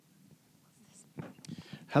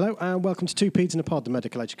Hello and welcome to Two Peds in a Pod, the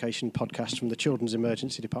medical education podcast from the Children's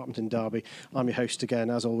Emergency Department in Derby. I'm your host again,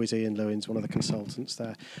 as always, Ian Lewins, one of the consultants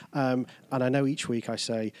there. And I know each week I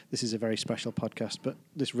say this is a very special podcast, but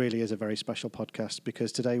this really is a very special podcast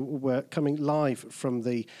because today we're coming live from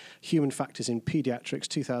the Human Factors in Paediatrics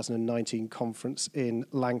 2019 conference in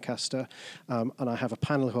Lancaster. And I have a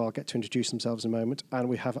panel who I'll get to introduce themselves in a moment. And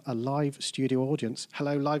we have a live studio audience.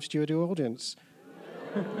 Hello, live studio audience.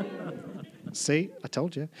 See, I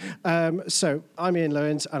told you. So I'm Ian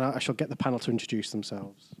Lewins, and I shall get the panel to introduce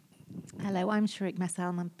themselves. Hello, I'm Sharik Messal.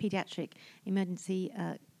 I'm a paediatric emergency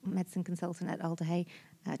medicine consultant at Alder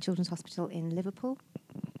Children's Hospital in Liverpool.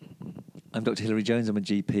 I'm Dr. Hilary Jones. I'm a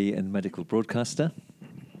GP and medical broadcaster.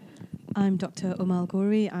 I'm Dr. Umal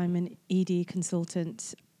Ghouri. I'm an ED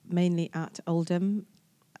consultant mainly at Oldham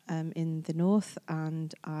in the north,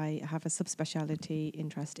 and I have a subspeciality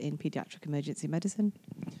interest in paediatric emergency medicine.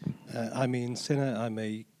 I'm Ian Sinner. I'm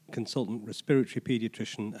a consultant respiratory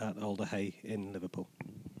paediatrician at Alder Hey in Liverpool.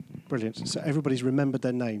 Brilliant. So everybody's remembered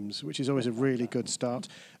their names, which is always a really good start.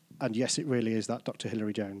 And yes, it really is that Dr.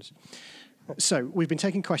 Hilary Jones. So we've been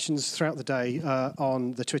taking questions throughout the day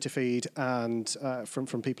on the Twitter feed and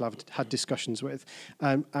from people I've had discussions with.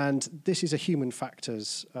 And this is a human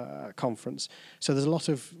factors conference. So there's a lot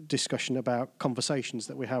of discussion about conversations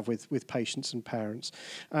that we have with patients and parents.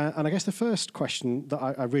 And I guess the first question that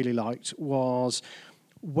I really liked was,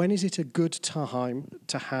 when is it a good time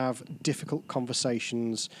to have difficult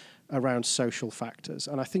conversations around social factors?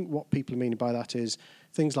 And I think what people mean by that is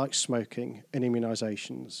things like smoking and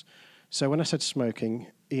immunisations. So when I said smoking,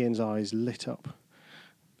 Ian's eyes lit up.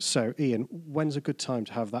 So, Ian, when's a good time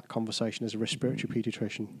to have that conversation as a respiratory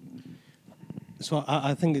paediatrician? So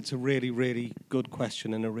I think it's a really, really good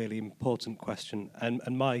question and a really important question. And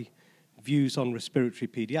my views on respiratory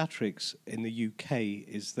paediatrics in the UK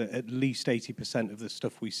is that at least 80% of the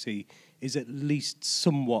stuff we see is at least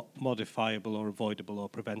somewhat modifiable or avoidable or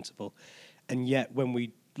preventable. And yet when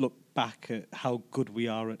we look back at how good we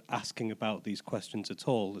are at asking about these questions at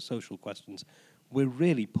all, the social questions, we're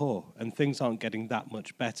really poor, and things aren't getting that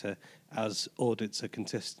much better as audits are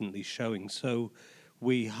consistently showing. So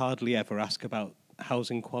we hardly ever ask about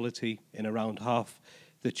housing quality in around half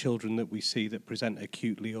the children that we see that present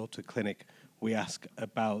acutely or to clinic. We ask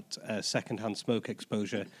about secondhand smoke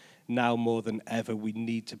exposure. Now more than ever, we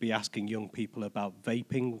need to be asking young people about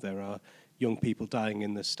vaping. There are young people dying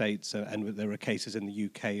in the States, and there are cases in the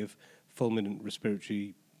UK of fulminant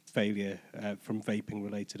respiratory failure from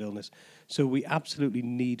vaping-related illness. So we absolutely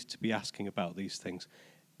need to be asking about these things.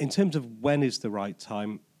 In terms of when is the right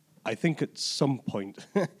time, I think at some point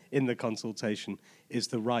in the consultation is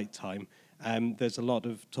the right time. There's a lot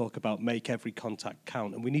of talk about make every contact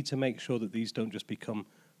count, and we need to make sure that these don't just become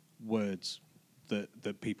words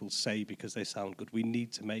that people say because they sound good. We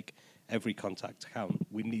need to make every contact count.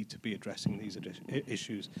 We need to be addressing these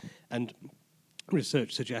issues. And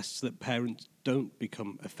research suggests that parents don't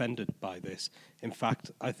become offended by this. In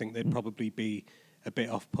fact, I think they'd probably be a bit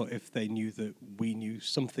off-put if they knew that we knew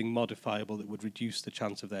something modifiable that would reduce the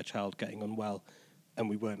chance of their child getting unwell and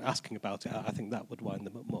we weren't asking about it. I think that would wind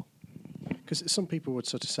them up more. Because some people would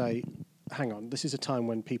sort of say, hang on, this is a time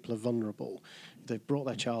when people are vulnerable. They've brought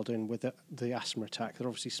their child in with the asthma attack. They're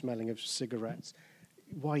obviously smelling of cigarettes.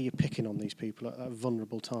 Why are you picking on these people at a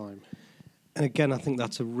vulnerable time? And again, I think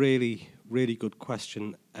that's a really, really good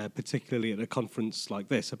question, particularly at a conference like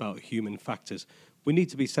this about human factors. We need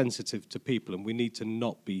to be sensitive to people and we need to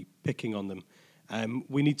not be picking on them.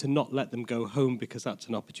 We need to not let them go home because that's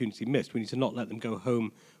an opportunity missed. We need to not let them go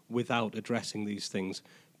home without addressing these things.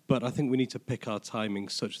 But I think we need to pick our timing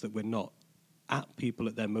such that we're not at people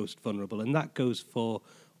at their most vulnerable. And that goes for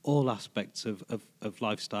all aspects of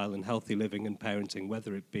lifestyle and healthy living and parenting,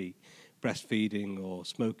 whether it be breastfeeding or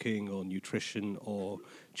smoking or nutrition or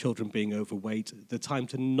children being overweight. The time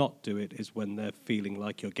to not do it is when they're feeling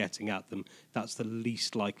like you're getting at them. That's the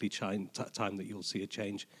least likely time that you'll see a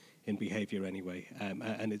change in behaviour anyway.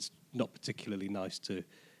 And it's not particularly nice to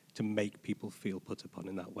make people feel put upon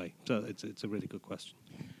in that way. So it's a really good question.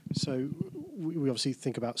 So we obviously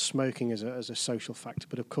think about smoking as a social factor,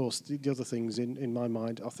 but of course the other things in my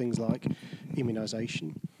mind are things like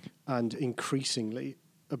immunisation and increasingly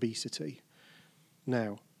obesity.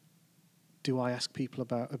 Now, do I ask people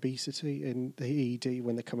about obesity in the ED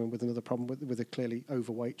when they come in with another problem with a clearly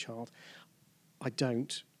overweight child? I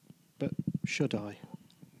don't, but should I?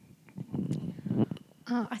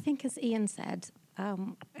 I think, as Ian said,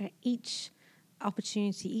 each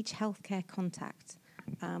opportunity, each healthcare contact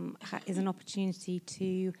is an opportunity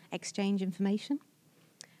to exchange information.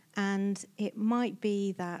 And it might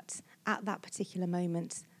be that at that particular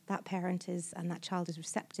moment, that parent is and that child is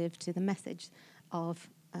receptive to the message of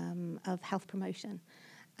health promotion.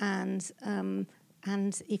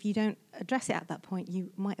 And if you don't address it at that point,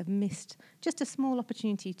 you might have missed just a small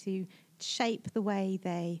opportunity to shape the way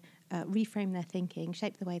they reframe their thinking,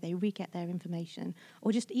 shape the way they re-get their information,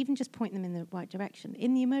 or just point them in the right direction.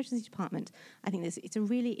 In the emergency department, I think it's a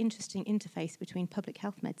really interesting interface between public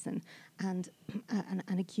health medicine and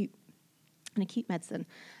acute medicine,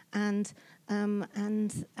 and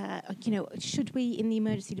should we in the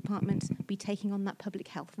emergency department be taking on that public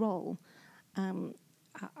health role?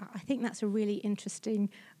 I think that's a really interesting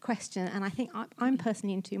question, and I think I'm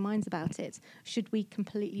personally in two minds about it. Should we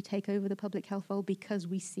completely take over the public health role because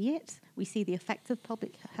we see the effects of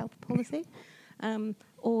public health policy,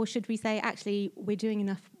 or should we say, actually, we're doing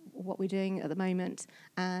enough what we're doing at the moment,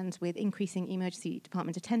 and with increasing emergency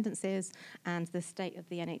department attendances and the state of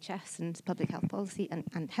the NHS and public health policy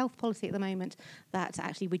and health policy at the moment, that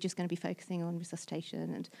actually we're just going to be focusing on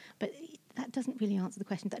resuscitation. But that doesn't really answer the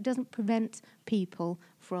question. That doesn't prevent people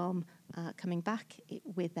from coming back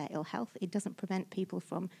with their ill health. It doesn't prevent people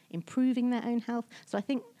from improving their own health. So I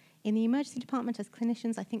think in the emergency department, as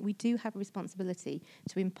clinicians, I think we do have a responsibility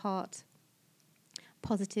to impart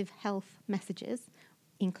positive health messages,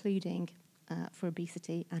 including for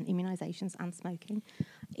obesity and immunisations and smoking.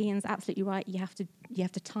 Ian's absolutely right. You have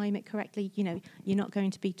to time it correctly. You're not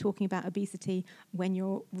going to be talking about obesity when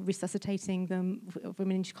you're resuscitating them for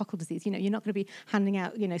meningococcal disease. You're not going to be handing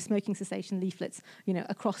out smoking cessation leaflets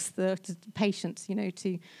across the patient. You're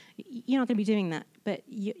not going to be doing that. But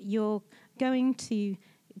you're going to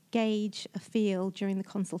gauge a feel during the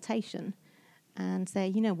consultation and say,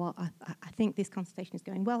 you know what, I think this consultation is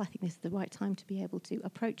going well. I think this is the right time to be able to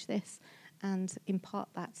approach this and impart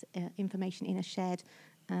that information in a shared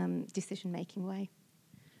decision-making way.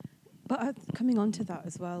 But coming on to that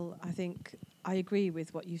as well, I think I agree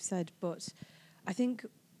with what you've said, but I think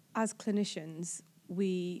as clinicians,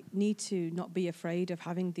 we need to not be afraid of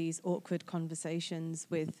having these awkward conversations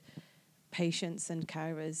with patients and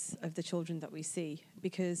carers of the children that we see,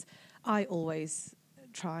 because I always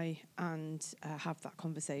try and have that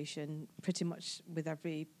conversation pretty much with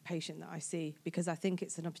every patient that I see, because I think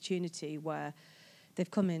it's an opportunity where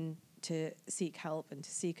they've come in to seek help and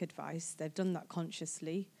to seek advice. They've done that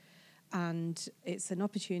consciously, and it's an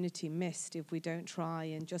opportunity missed if we don't try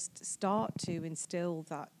and just start to instill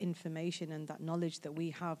that information and that knowledge that we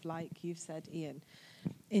have, like you've said, Ian,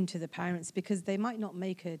 into the parents, because they might not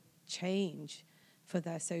make a change for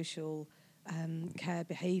their social care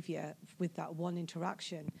behaviour with that one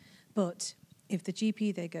interaction, but if the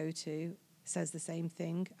GP they go to says the same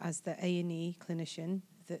thing as the A&E clinician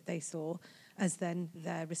that they saw, as then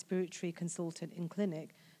their respiratory consultant in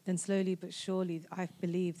clinic, then slowly but surely I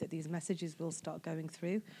believe that these messages will start going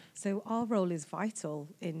through. So our role is vital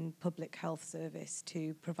in public health service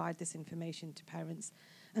to provide this information to parents,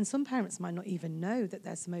 and some parents might not even know that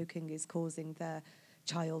their smoking is causing their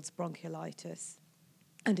child's bronchiolitis,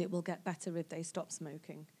 and it will get better if they stop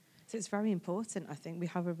smoking. So it's very important. I think we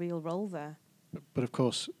have a real role there. But of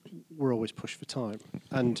course, we're always pushed for time.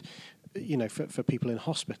 And, for people in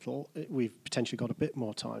hospital, we've potentially got a bit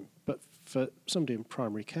more time. But for somebody in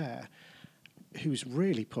primary care who's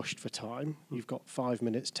really pushed for time, you've got 5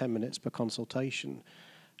 minutes, 10 minutes per consultation.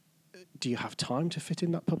 Do you have time to fit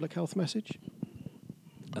in that public health message?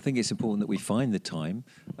 I think it's important that we find the time.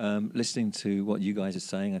 Listening to what you guys are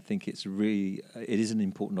saying, I think it is an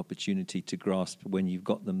important opportunity to grasp when you've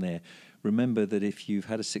got them there. Remember that if you've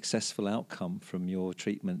had a successful outcome from your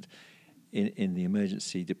treatment in the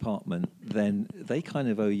emergency department, then they kind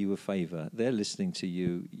of owe you a favour. They're listening to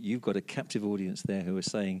you. You've got a captive audience there who are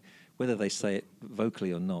saying, whether they say it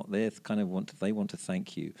vocally or not, they want to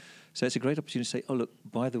thank you. So it's a great opportunity to say, oh, look,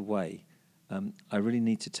 by the way, I really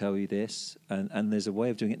need to tell you this, and there's a way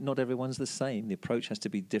of doing it. Not everyone's the same. The approach has to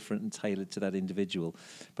be different and tailored to that individual.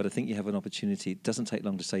 But I think you have an opportunity. It doesn't take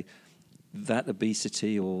long to say that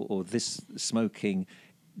obesity or this smoking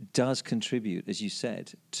does contribute, as you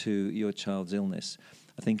said, to your child's illness.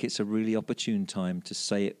 I think it's a really opportune time to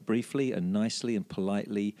say it briefly and nicely and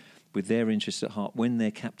politely with their interests at heart when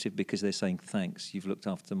they're captive, because they're saying, thanks, you've looked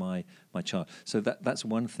after my child. So that's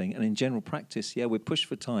one thing. And in general practice, we're pushed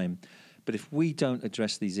for time. But if we don't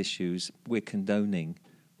address these issues, we're condoning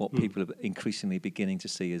what people are increasingly beginning to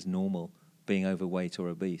see as normal, being overweight or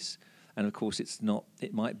obese. And of course, it's not.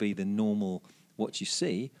 It might be the normal, what you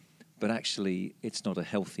see, but actually it's not a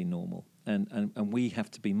healthy normal. And we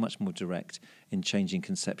have to be much more direct in changing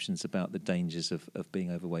conceptions about the dangers of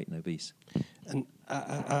being overweight and obese. And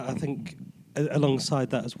I think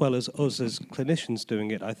alongside that, as well as us as clinicians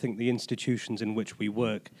doing it, I think the institutions in which we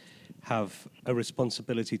work have a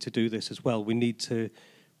responsibility to do this as well. We need to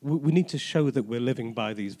show that we're living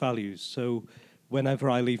by these values. So whenever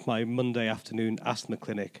I leave my Monday afternoon asthma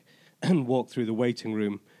clinic and walk through the waiting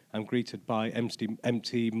room, I'm greeted by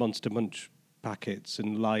empty Monster Munch packets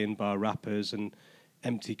and Lion Bar wrappers and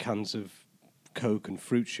empty cans of Coke and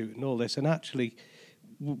Fruit Shoot and all this. And actually,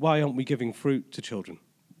 why aren't we giving fruit to children?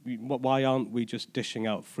 Why aren't we just dishing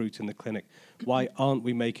out fruit in the clinic? Why aren't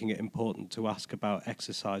we making it important to ask about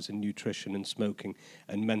exercise and nutrition and smoking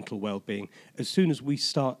and mental well-being? As soon as we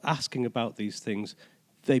start asking about these things,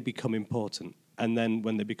 they become important. And then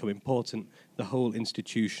when they become important, the whole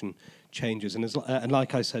institution changes. And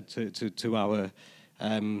like I said to our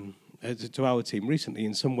team recently,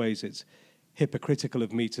 in some ways it's hypocritical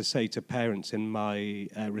of me to say to parents in my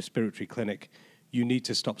respiratory clinic, you need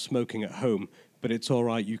to stop smoking at home, but it's all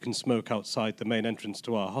right, you can smoke outside the main entrance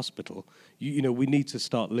to our hospital. You know, we need to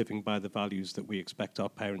start living by the values that we expect our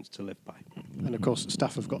parents to live by. And of course,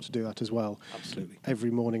 staff have got to do that as well. Absolutely.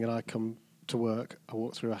 Every morning, and I come to work, I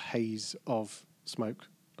walk through a haze of smoke,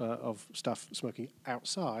 of staff smoking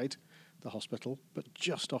outside the hospital, but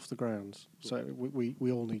just off the grounds. So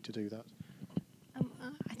we all need to do that.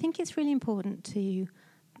 I think it's really important to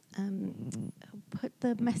put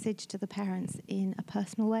the message to the parents in a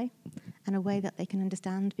personal way and a way that they can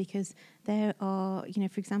understand, because there are, you know,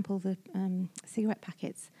 for example, the cigarette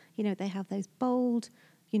packets, you know, they have those bold,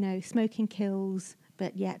 you know, smoking kills,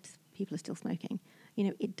 but yet people are still smoking. You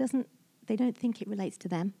know, they don't think it relates to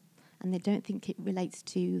them, and they don't think it relates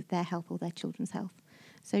to their health or their children's health.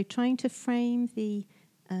 So trying to frame the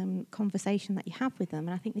conversation that you have with them,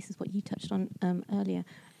 and I think this is what you touched on earlier,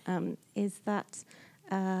 is that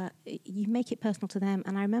you make it personal to them.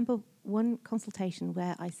 And I remember one consultation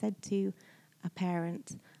where I said to a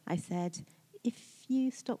parent, I said, if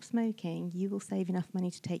you stop smoking, you will save enough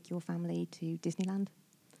money to take your family to Disneyland.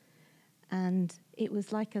 And it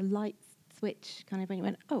was like a light switch kind of when you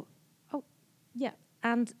went, oh, yeah.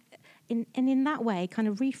 And in that way, kind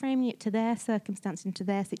of reframing it to their circumstance and to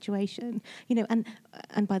their situation, you know,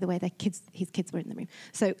 and by the way, his kids were in the room.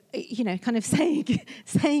 So, you know, kind of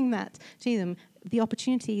saying that to them, the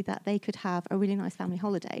opportunity that they could have a really nice family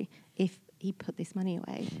holiday if he put this money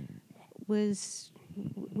away was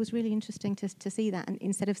really interesting to see that. And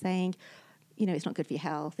instead of saying, you know, it's not good for your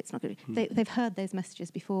health, it's not good, they've heard those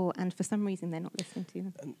messages before, and for some reason they're not listening to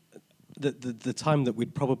them. The time that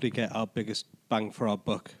we'd probably get our biggest bang for our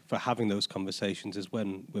buck for having those conversations is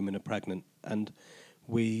when women are pregnant, and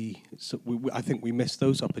I think we miss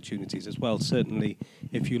those opportunities as well. Certainly,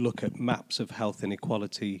 if you look at maps of health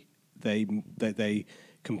inequality, they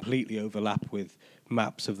completely overlap with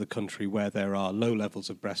maps of the country where there are low levels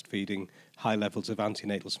of breastfeeding, high levels of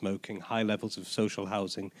antenatal smoking, high levels of social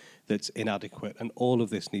housing that's inadequate, and all of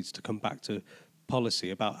this needs to come back to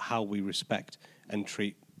policy about how we respect and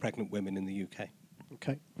treat pregnant women in the UK.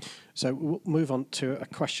 Okay, so we'll move on to a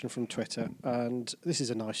question from Twitter, and this is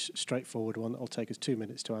a nice, straightforward one. It'll take us 2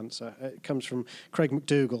 minutes to answer. It comes from Craig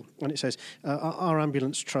McDougall, and it says, our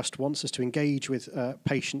Ambulance Trust wants us to engage with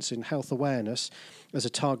patients in health awareness as a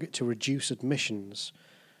target to reduce admissions.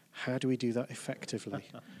 How do we do that effectively?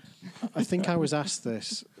 I think I was asked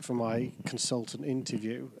this for my consultant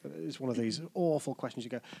interview. It's one of these awful questions. You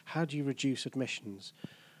go, how do you reduce admissions?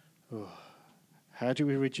 Oh. How do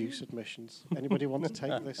we reduce admissions? Anybody want to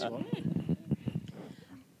take this one?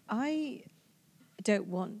 I don't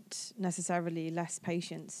want necessarily less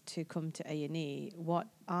patients to come to A&E. What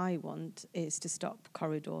I want is to stop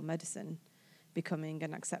corridor medicine becoming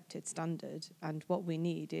an accepted standard. And what we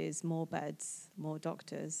need is more beds, more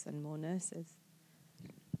doctors, and more nurses.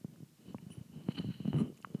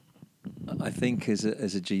 I think as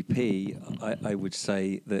a GP, I would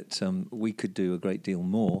say that we could do a great deal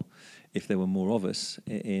more if there were more of us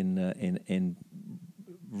in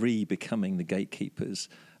re-becoming the gatekeepers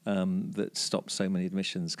that stop so many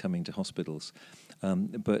admissions coming to hospitals.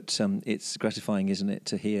 But it's gratifying, isn't it,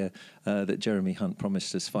 to hear that Jeremy Hunt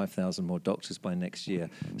promised us 5,000 more doctors by next year.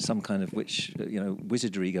 Some kind of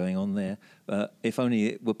wizardry going on there. If only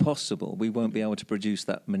it were possible, we won't be able to produce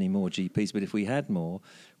that many more GPs. But if we had more,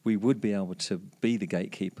 we would be able to be the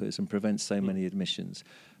gatekeepers and prevent so many admissions.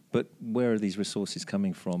 But where are these resources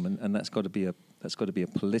coming from? And that's got to be a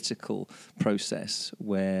political process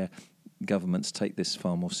where governments take this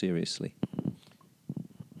far more seriously.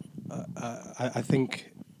 I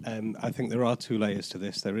think there are two layers to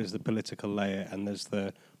this. There is the political layer, and there's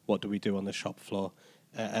the what do we do on the shop floor.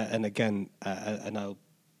 And again, and I'll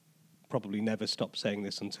probably never stop saying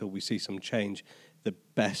this until we see some change. The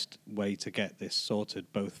best way to get this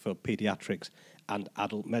sorted, both for paediatrics and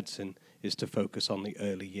adult medicine, is to focus on the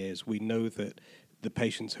early years. We know that the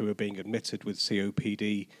patients who are being admitted with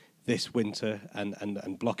COPD this winter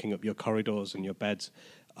and blocking up your corridors and your beds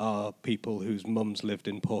are people whose mums lived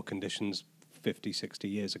in poor conditions 50, 60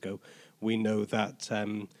 years ago. We know that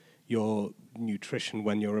your nutrition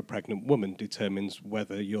when you're a pregnant woman determines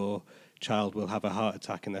whether your child will have a heart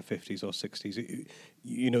attack in their 50s or 60s.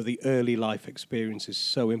 The early life experience is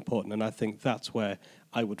so important, and I think that's where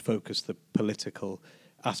I would focus the political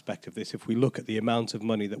aspect of this. If we look at the amount of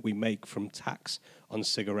money that we make from tax on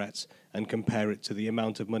cigarettes and compare it to the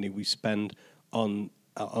amount of money we spend on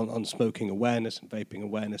smoking awareness and vaping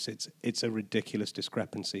awareness, it's a ridiculous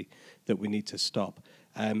discrepancy that we need to stop.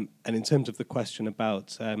 And in terms of the question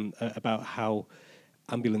about how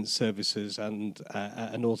ambulance services and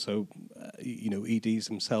also EDs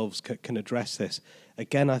themselves can address this,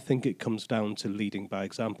 again, I think it comes down to leading by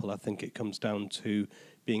example. I think it comes down to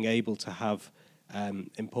being able to have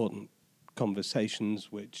important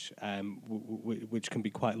conversations which can be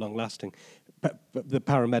quite long lasting. But the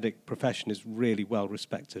paramedic profession is really well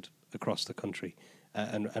respected across the country,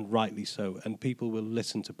 and rightly so. And people will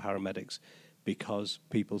listen to paramedics because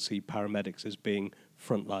people see paramedics as being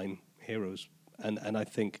frontline heroes. And I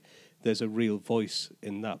think there's a real voice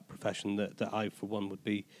in that profession that I, for one, would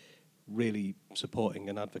be really supporting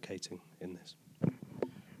and advocating in this.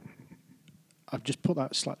 I've just put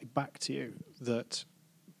that slightly back to you, that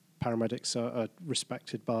paramedics are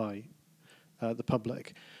respected by the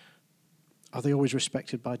public. Are they always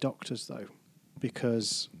respected by doctors, though?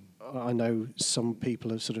 Because I know some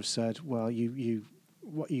people have sort of said, well,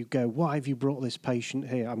 why have you brought this patient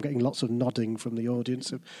here? I'm getting lots of nodding from the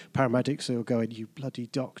audience of paramedics who are going, you bloody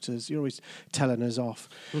doctors, you're always telling us off.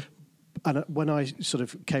 And when I sort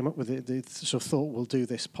of came up with it, the sort of thought, we'll do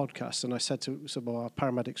this podcast, and I said to some of our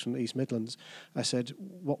paramedics from the East Midlands, I said,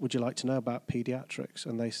 what would you like to know about paediatrics?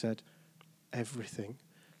 And they said, everything,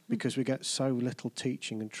 because we get so little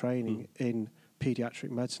teaching and training in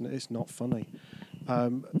paediatric medicine. It's not funny.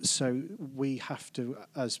 So we have to,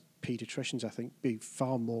 as paediatricians, I think, be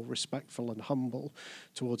far more respectful and humble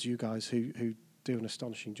towards you guys who do an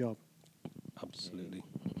astonishing job. Absolutely.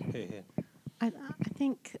 Here. I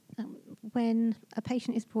think when a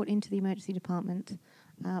patient is brought into the emergency department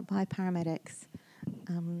by paramedics,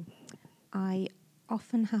 I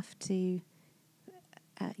often have to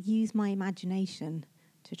use my imagination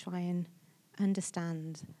to try and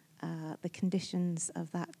understand the conditions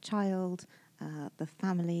of that child, the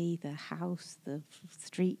family, the house, the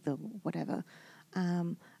street, the whatever,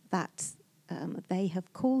 that they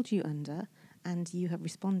have called you under and you have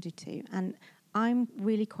responded to. And I'm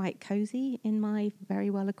really quite cosy in my very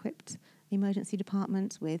well-equipped emergency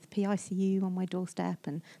department with PICU on my doorstep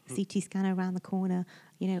and the CT scanner around the corner.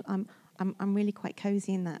 I'm really quite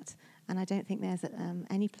cosy in that, and I don't think there's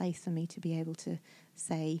any place for me to be able to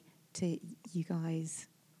say to you guys,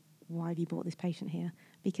 why have you brought this patient here?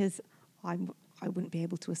 Because I wouldn't be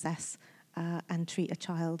able to assess and treat a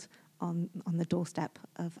child on the doorstep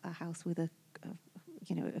of a house with a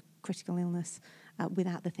critical illness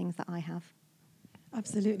without the things that I have.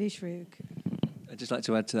 Absolutely, Shrouk. I'd just like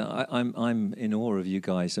to add to that. I'm in awe of you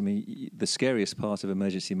guys. I mean, the scariest part of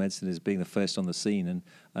emergency medicine is being the first on the scene.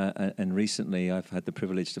 And recently, I've had the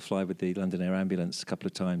privilege to fly with the London Air Ambulance a couple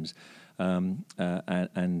of times, and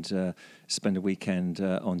spend a weekend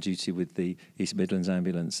on duty with the East Midlands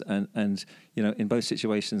Ambulance. And in both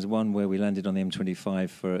situations, one where we landed on the M25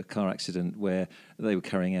 for a car accident where they were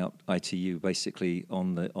carrying out ITU basically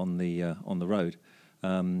on the road.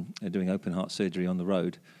 Doing open heart surgery on the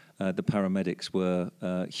road. The paramedics were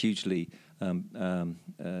hugely,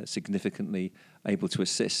 significantly able to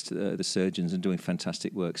assist the surgeons and doing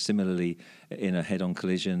fantastic work. Similarly, in a head-on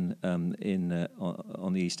collision on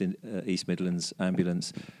the East Midlands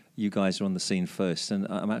Ambulance, you guys are on the scene first, and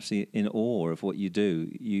I'm absolutely in awe of what you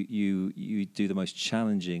do. You do the most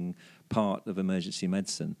challenging part of emergency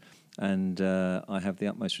medicine, and I have the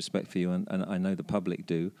utmost respect for you, and I know the public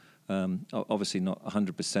do. Obviously not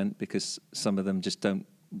 100%, because some of them just don't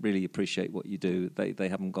really appreciate what you do. They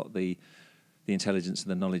haven't got the intelligence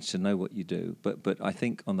and the knowledge to know what you do. But I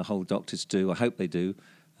think on the whole doctors do. I hope they do,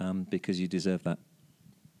 because you deserve that.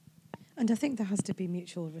 And I think there has to be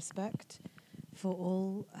mutual respect for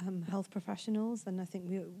all health professionals. And I think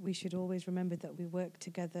we should always remember that we work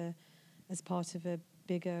together as part of a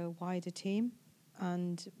bigger, wider team.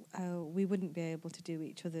 And we wouldn't be able to do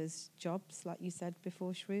each other's jobs, like you said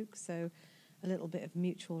before, Shrouk. So a little bit of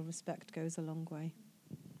mutual respect goes a long way.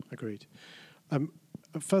 Agreed.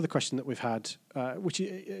 a further question that we've had, which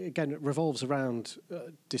again revolves around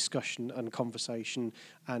discussion and conversation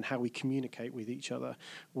and how we communicate with each other,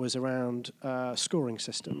 was around scoring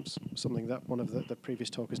systems, something that one of the previous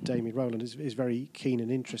talkers, Damien Rowland, is very keen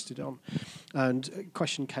and interested on. And a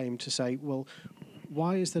question came to say, well,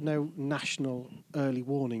 why is there no national early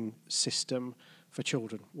warning system for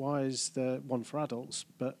children? Why is there one for adults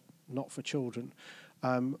but not for children?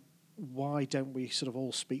 Why don't we sort of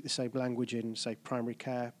all speak the same language in, say, primary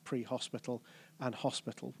care, pre-hospital and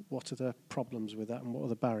hospital? What are the problems with that and what are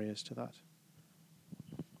the barriers to that?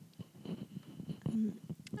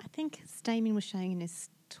 I think as Damien was showing in his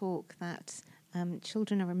talk that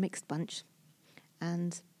children are a mixed bunch,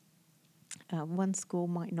 and one score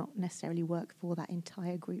might not necessarily work for that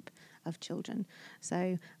entire group of children.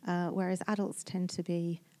 So whereas adults tend to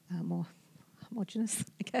be more homogenous,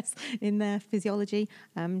 I guess, in their physiology,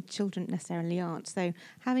 children necessarily aren't. So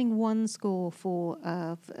having one score for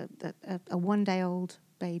a 1-day-old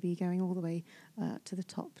baby going all the way to the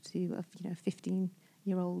top to a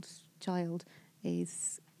 15-year-old child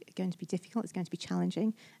is going to be difficult. It's going to be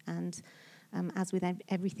challenging, and as with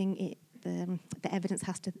everything, the evidence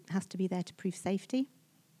has to be there to prove safety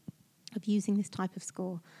of using this type of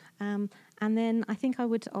score. And then I think I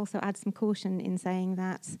would also add some caution in saying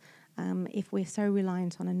that if we're so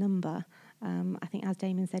reliant on a number, I think as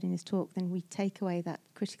Damien said in his talk, then we take away that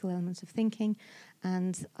critical element of thinking,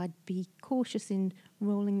 and I'd be cautious in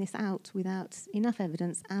rolling this out without enough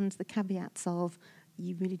evidence and the caveats of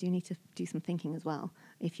you really do need to do some thinking as well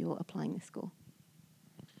if you're applying this score.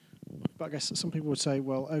 But I guess some people would say,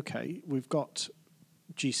 well, okay, we've got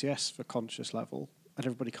GCS for conscious level, and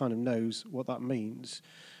everybody kind of knows what that means,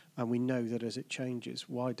 and we know that as it changes,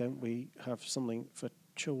 why don't we have something for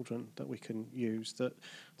children that we can use, that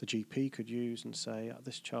the GP could use and say,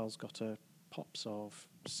 this child's got a POPS of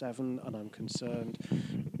 7 and I'm concerned.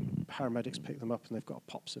 Paramedics pick them up and they've got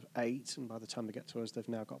a POPS of 8, and by the time they get to us, they've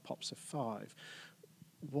now got a POPS of 5.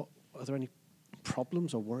 Are there any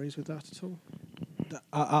problems or worries with that at all?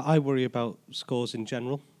 I worry about scores in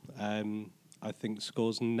general. I think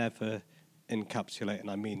scores never encapsulate,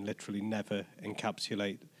 and I mean literally never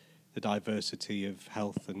encapsulate, the diversity of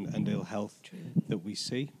health and ill health that we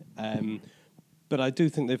see. But I do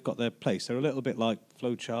think they've got their place. They're a little bit like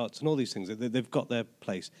flowcharts and all these things. They've got their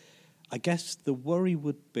place. I guess the worry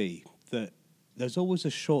would be that there's always a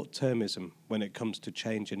short-termism when it comes to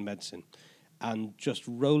change in medicine. And just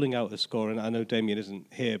rolling out a score, and I know Damien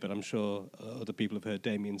isn't here, but I'm sure other people have heard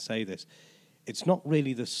Damien say this, it's not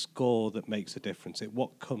really the score that makes a difference. It's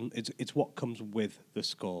what comes with the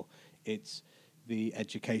score. It's the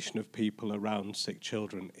education of people around sick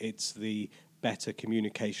children. It's the better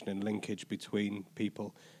communication and linkage between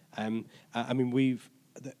people. I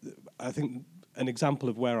think an example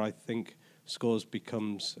of where I think scores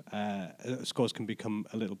can become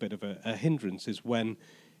a little bit of a hindrance is when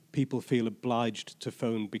people feel obliged to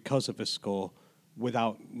phone because of a score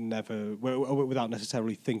without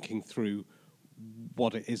necessarily thinking through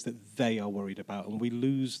what it is that they are worried about, and we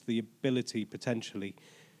lose the ability potentially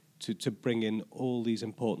to bring in all these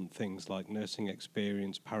important things like nursing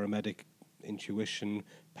experience, paramedic intuition,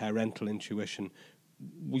 parental intuition.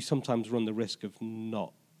 We sometimes run the risk of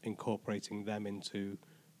not incorporating them into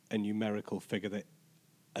a numerical figure that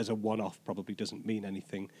as a one-off probably doesn't mean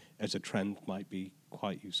anything, as a trend might be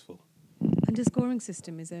quite useful. And a scoring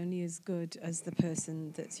system is only as good as the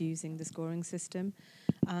person that's using the scoring system.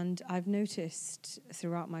 And I've noticed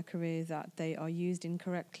throughout my career that they are used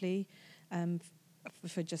incorrectly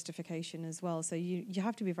for justification as well. So you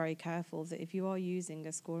have to be very careful that if you are using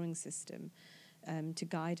a scoring system to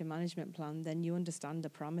guide a management plan, then you understand the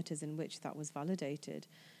parameters in which that was validated.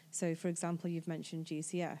 So, for example, you've mentioned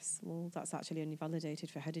GCS. Well, that's actually only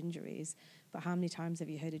validated for head injuries. But how many times have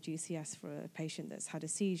you heard of GCS for a patient that's had a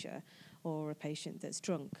seizure, or a patient that's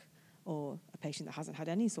drunk, or a patient that hasn't had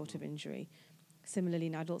any sort of injury? Similarly,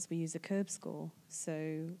 in adults, we use a CURB score.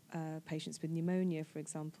 So patients with pneumonia, for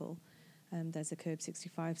example, there's a CURB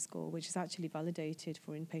 65 score, which is actually validated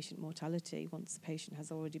for inpatient mortality once the patient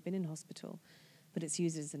has already been in hospital, but it's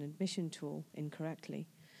used as an admission tool incorrectly.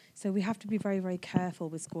 So we have to be very, very careful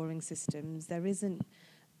with scoring systems. There isn't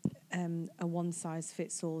a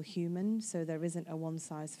one-size-fits-all human, so there isn't a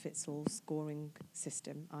one-size-fits-all scoring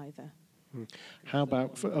system either. How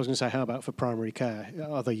about for primary care?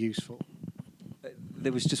 Are they useful?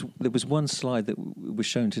 There was one slide that was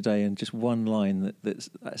shown today, and just one line that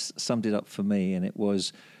summed it up for me, and it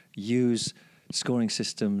was use scoring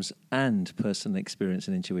systems and personal experience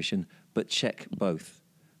and intuition, but check both.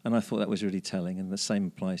 And I thought that was really telling, and the same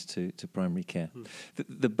applies to primary care.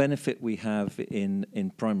 The benefit we have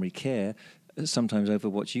in primary care, sometimes over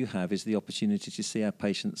what you have is the opportunity to see our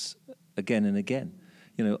patients again and again.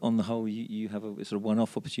 On the whole, you have a sort of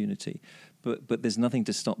one-off opportunity, but there's nothing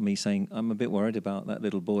to stop me saying, I'm a bit worried about that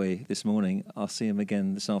little boy this morning. I'll see him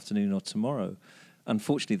again this afternoon or tomorrow.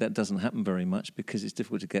 Unfortunately, that doesn't happen very much because it's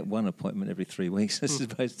difficult to get one appointment every 3 weeks as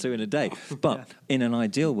opposed to 2 in a day. But in an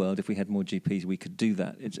ideal world, if we had more GPs, we could do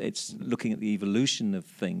that. It's looking at the evolution of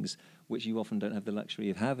things, which you often don't have the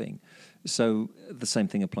luxury of having. So the same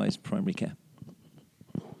thing applies to primary care.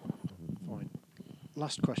 Fine.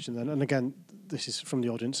 Last question then, and again, this is from the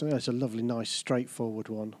audience, and it's a lovely, nice, straightforward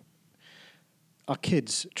one. Are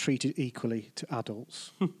kids treated equally to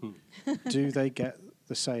adults? Do they get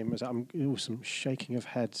the same as... some shaking of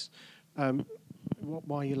heads.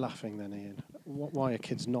 Why are you laughing then, Ian? Why are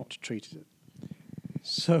kids not treated?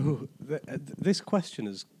 So this question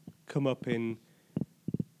has come up in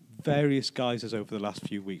various guises over the last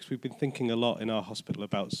few weeks. We've been thinking a lot in our hospital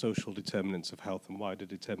about social determinants of health and wider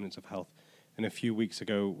determinants of health. And a few weeks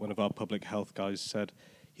ago, one of our public health guys said,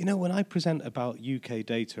 when I present about UK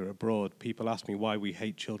data abroad, people ask me why we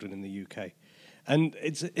hate children in the UK. And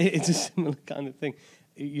it's a similar kind of thing.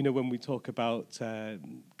 When we talk about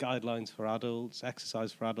guidelines for adults,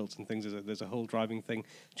 exercise for adults and things, there's a whole driving thing.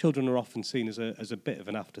 Children are often seen as a bit of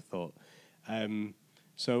an afterthought.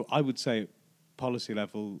 So I would say, policy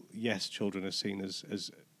level, yes, children are seen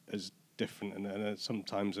as different and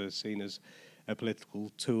sometimes are seen as a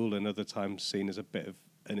political tool and other times seen as a bit of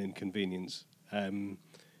an inconvenience. And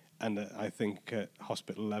I think at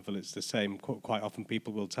hospital level it's the same. Quite often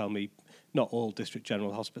people will tell me, not all district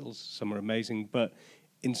general hospitals, some are amazing, but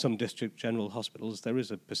in some district general hospitals there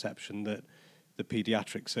is a perception that the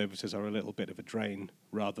paediatric services are a little bit of a drain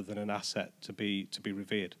rather than an asset to be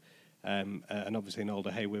revered. And obviously in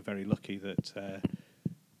Alder Hey we're very lucky that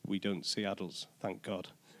we don't see adults, thank God.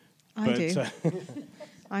 I do.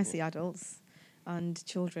 I see adults, and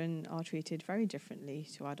children are treated very differently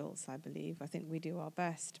to adults, I believe. I think we do our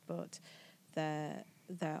best, but there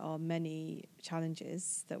are many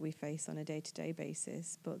challenges that we face on a day-to-day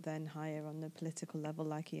basis, but then higher on the political level,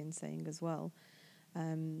 like Ian's saying as well.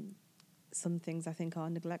 Some things I think are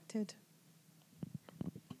neglected.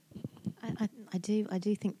 I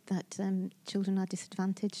do think that children are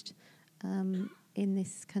disadvantaged in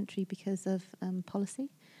this country because of policy.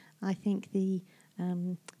 I think the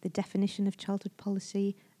definition of childhood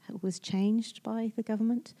policy was changed by the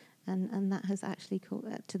government, and that has actually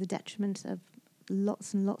to the detriment of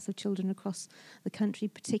lots and lots of children across the country,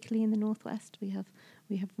 particularly in the northwest. We have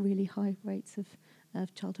really high rates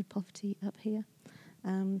of childhood poverty up here,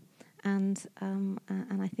 and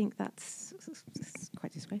I think that's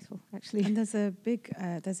quite disgraceful, actually. And there's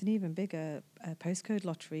an even bigger postcode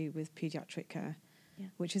lottery with paediatric care,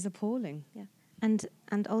 which is appalling. Yeah.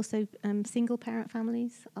 And also single parent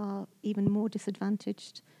families are even more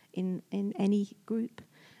disadvantaged in any group.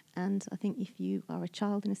 And I think if you are a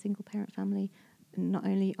child in a single parent family, not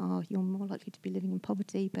only are you more likely to be living in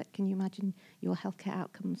poverty, but can you imagine your healthcare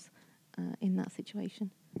outcomes in that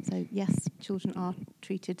situation? So yes, children are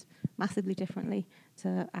treated massively differently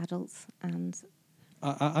to adults. And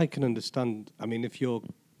I can understand. I mean,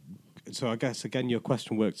 so I guess again your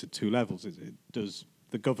question works at two levels. Does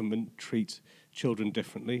the government treat children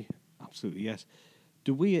differently? Absolutely, yes.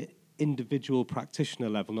 Do we at individual practitioner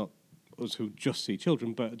level, not us who just see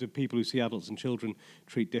children, but do people who see adults and children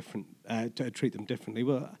treat them differently?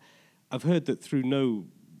 Well, I've heard that through no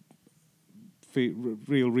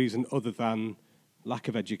real reason other than lack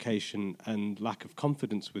of education and lack of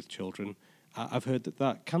confidence with children, I've heard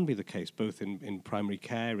that can be the case, both in primary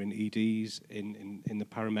care, in EDs, in the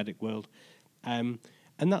paramedic world.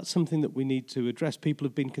 And that's something that we need to address. People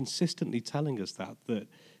have been consistently telling us that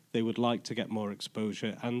they would like to get more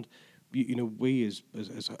exposure. And, we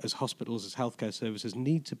as hospitals, as healthcare services,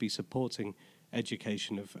 need to be supporting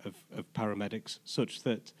education of paramedics such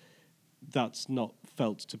that that's not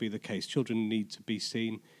felt to be the case. Children need to be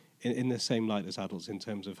seen in the same light as adults in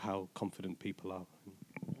terms of how confident people are.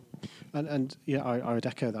 And I would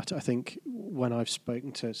echo that. I think when I've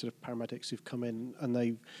spoken to sort of paramedics who've come in, and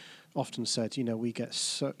they've often said, we get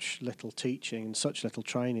such little teaching and such little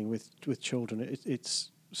training with children,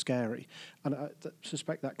 it's scary. And I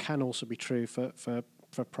suspect that can also be true for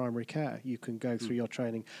primary care. You can go through your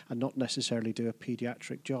training and not necessarily do a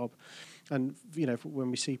paediatric job. And,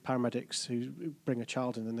 when we see paramedics who bring a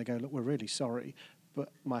child in and they go, look, we're really sorry,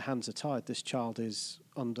 but my hands are tied. This child is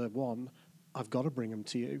under 1. I've got to bring them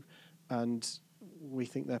to you. And we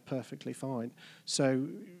think they're perfectly fine. So,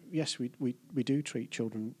 yes, we do treat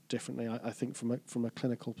children differently, I think, from a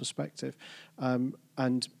clinical perspective.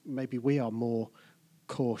 And maybe we are more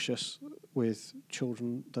cautious with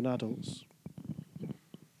children than adults.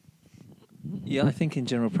 Yeah, I think in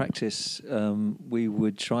general practice, we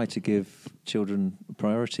would try to give children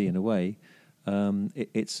priority in a way.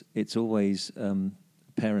 It's always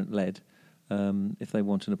parent-led. If they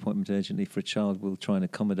want an appointment urgently for a child, we'll try and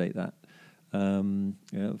accommodate that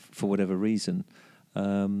for whatever reason.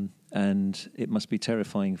 And it must be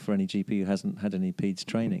terrifying for any GP who hasn't had any PEDS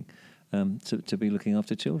training to be looking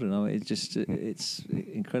after children. I mean, it's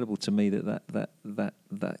incredible to me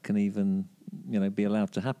that can even be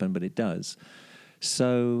allowed to happen, but it does.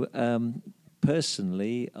 So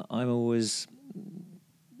personally, I'm always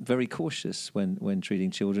very cautious when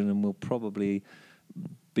treating children, and will probably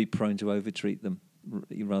be prone to overtreat them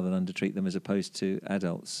rather than undertreat them as opposed to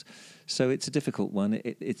adults. So it's a difficult one.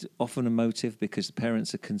 It's often emotive because the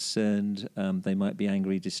parents are concerned. They might be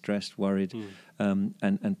angry, distressed, worried,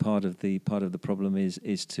 and part of the problem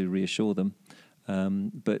is to reassure them.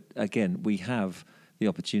 But again, we have the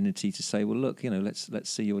opportunity to say, well, look, let's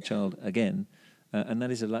see your child again, and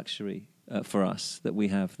that is a luxury for us that we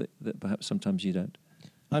have that perhaps sometimes you don't.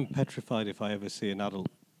 I'm petrified if I ever see an adult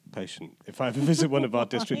patient. If I ever visit one of our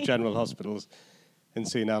district general hospitals and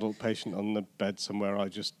see an adult patient on the bed somewhere, I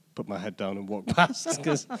just put my head down and walk past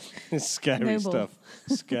because it's scary stuff.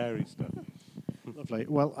 Scary stuff. Lovely.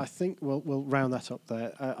 Well, I think we'll round that up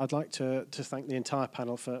there. I'd like to thank the entire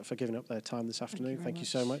panel for giving up their time this afternoon. Thank you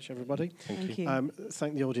so much, everybody. Thank you.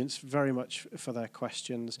 Thank the audience very much for their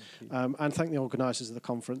questions, and thank the organisers of the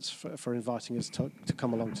conference for inviting us to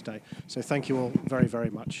come along today. So thank you all very, very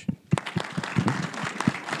much.